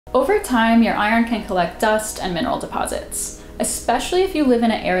Over time, your iron can collect dust and mineral deposits, especially if you live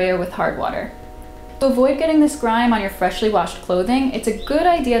in an area with hard water. To avoid getting this grime on your freshly washed clothing, it's a good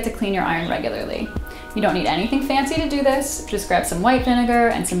idea to clean your iron regularly. You don't need anything fancy to do this, just grab some white vinegar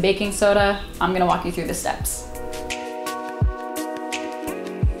and some baking soda. I'm gonna walk you through the steps.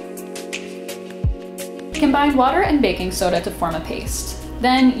 Combine water and baking soda to form a paste.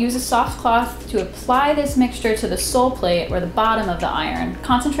 Then use a soft cloth to apply this mixture to the sole plate or the bottom of the iron,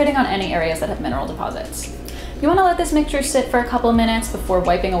 concentrating on any areas that have mineral deposits. You want to let this mixture sit for a couple of minutes before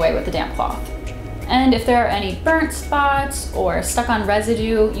wiping away with a damp cloth. And if there are any burnt spots or stuck on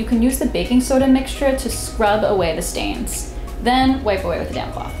residue, you can use the baking soda mixture to scrub away the stains. Then wipe away with a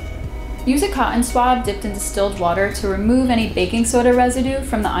damp cloth. Use a cotton swab dipped in distilled water to remove any baking soda residue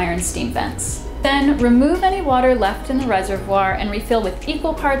from the iron steam vents. Then remove any water left in the reservoir and refill with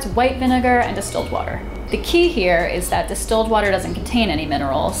equal parts white vinegar and distilled water. The key here is that distilled water doesn't contain any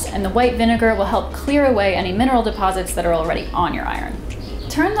minerals, and the white vinegar will help clear away any mineral deposits that are already on your iron.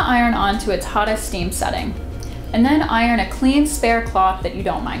 Turn the iron on to its hottest steam setting, and then iron a clean spare cloth that you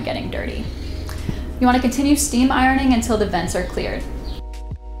don't mind getting dirty. You want to continue steam ironing until the vents are cleared.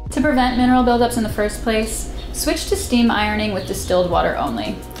 To prevent mineral buildups in the first place, switch to steam ironing with distilled water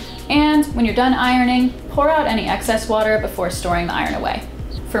only. And when you're done ironing, pour out any excess water before storing the iron away.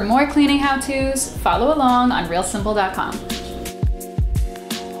 For more cleaning how-tos, follow along on realsimple.com.